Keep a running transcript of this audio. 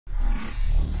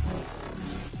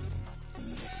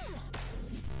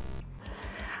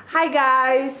Hi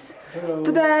guys! Hello.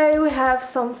 Today we have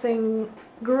something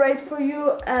great for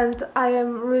you and I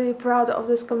am really proud of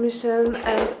this commission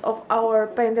and of our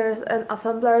painters and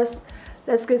assemblers.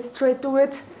 Let's get straight to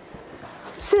it.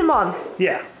 Simon!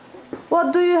 Yeah,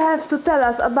 What do you have to tell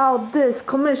us about this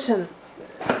commission?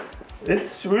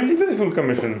 it's really beautiful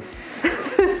commission.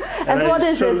 And what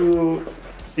is it?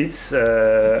 It's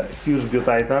a huge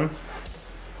biotitan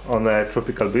on a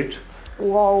tropical beach.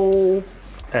 Whoa!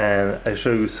 And I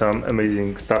show you some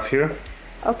amazing stuff here.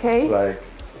 Okay. Like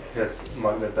it has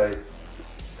magnetized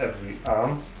every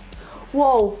arm.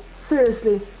 Whoa!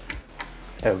 Seriously?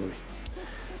 Every.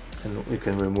 And we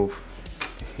can remove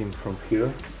him from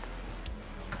here.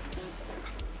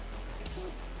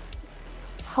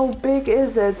 How big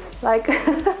is it? Like...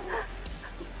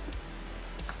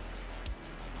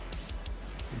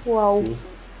 Wow. See?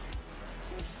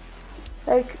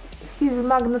 Like he's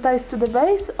magnetized to the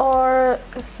base, or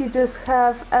he just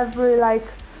have every like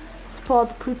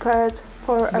spot prepared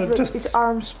for every Just each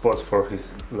arm? spots for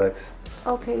his legs.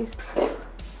 Okay.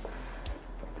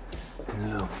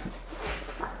 No.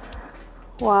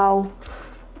 Wow.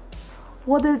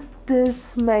 What is this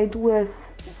made with?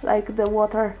 Like the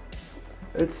water?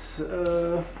 It's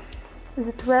Is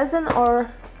it resin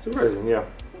or? it's a resin, yeah.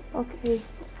 Okay.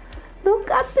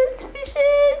 Look at these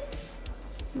fishes!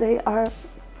 They are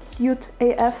cute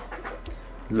AF.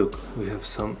 Look, we have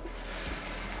some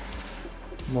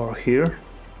more here.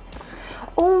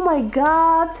 Oh my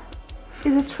god!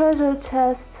 It's a treasure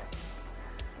chest.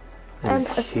 And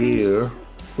a here fish.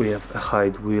 we have a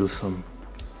Hyde Wilson.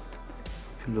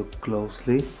 If you look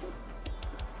closely.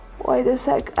 Wait a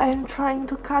sec, I'm trying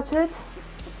to catch it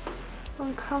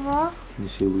on camera. Can you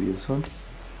see Wilson?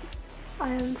 I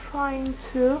am trying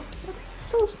to, but he's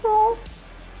so small.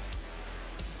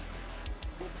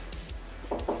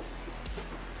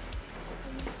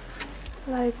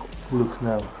 Like, Look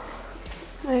now.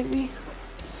 maybe.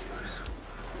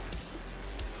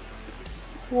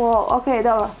 Whoa, okay,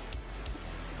 dobra.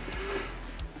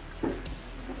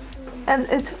 And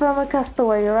it's from a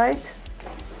castaway, right?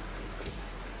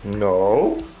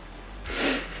 No.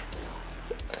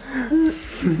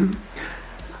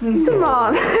 Come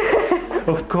on.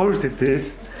 Of course it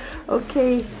is.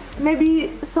 Okay,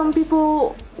 maybe some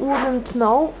people wouldn't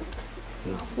know.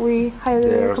 We highly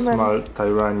They are recommend. small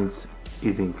tyrannids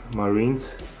eating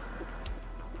marines.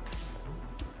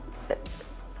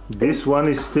 This one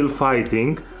is still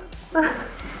fighting,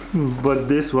 but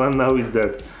this one now is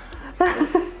dead.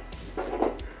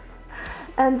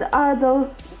 And are those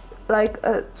like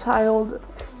a child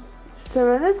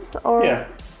tyrannids or? Yeah.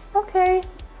 Okay,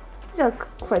 these are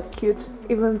quite cute,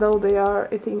 even though they are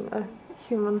eating a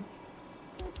human.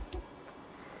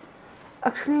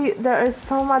 Actually, there is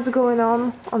so much going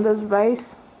on this base.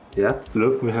 Yeah.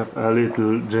 Look, we have a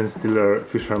little gen stealer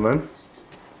fisherman.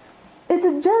 It's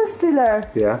a gen stealer.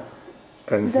 Yeah.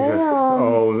 And he has his Damn.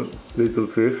 own little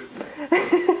fish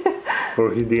for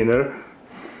his dinner.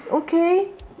 Okay.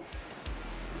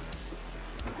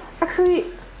 Actually,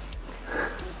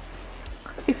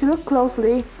 if you look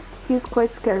closely, he's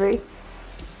quite scary.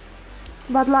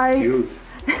 But like, Cute.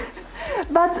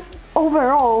 but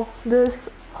overall, this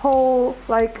whole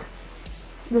like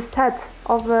the set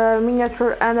of a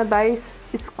miniature and a base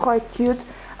is quite cute.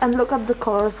 And look at the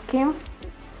color scheme.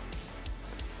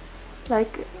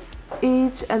 Like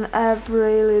each and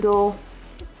every little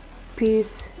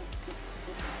piece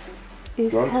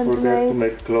is Don't forget to handmade,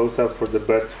 make close up for the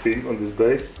best thing on this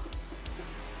base.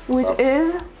 which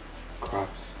is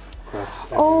Crabs. Crabs.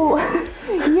 oh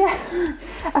yeah.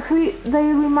 Actually, they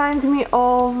remind me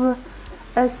of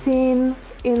a scene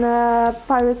in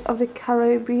Pirates of the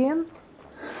Caribbean,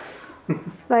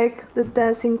 like the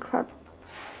dancing crab.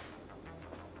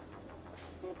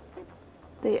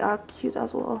 They are cute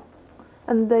as well,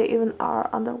 and they even are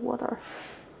underwater.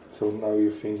 So now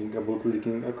you're thinking about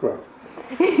licking a crab.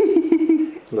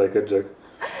 Like a jack.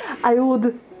 I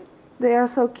would. They are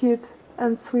so cute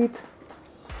and sweet.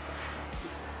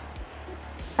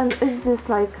 And it's just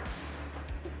like,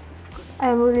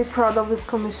 I'm really proud of this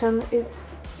commission. It's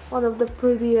one of the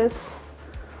prettiest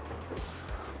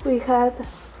we had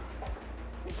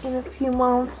in a few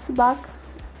months back.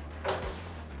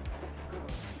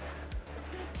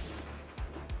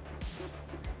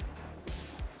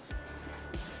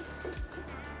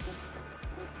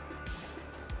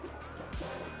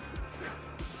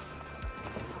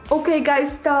 Okay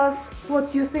guys, tell us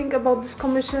what you think about this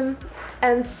commission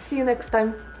and see you next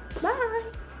time. Bye!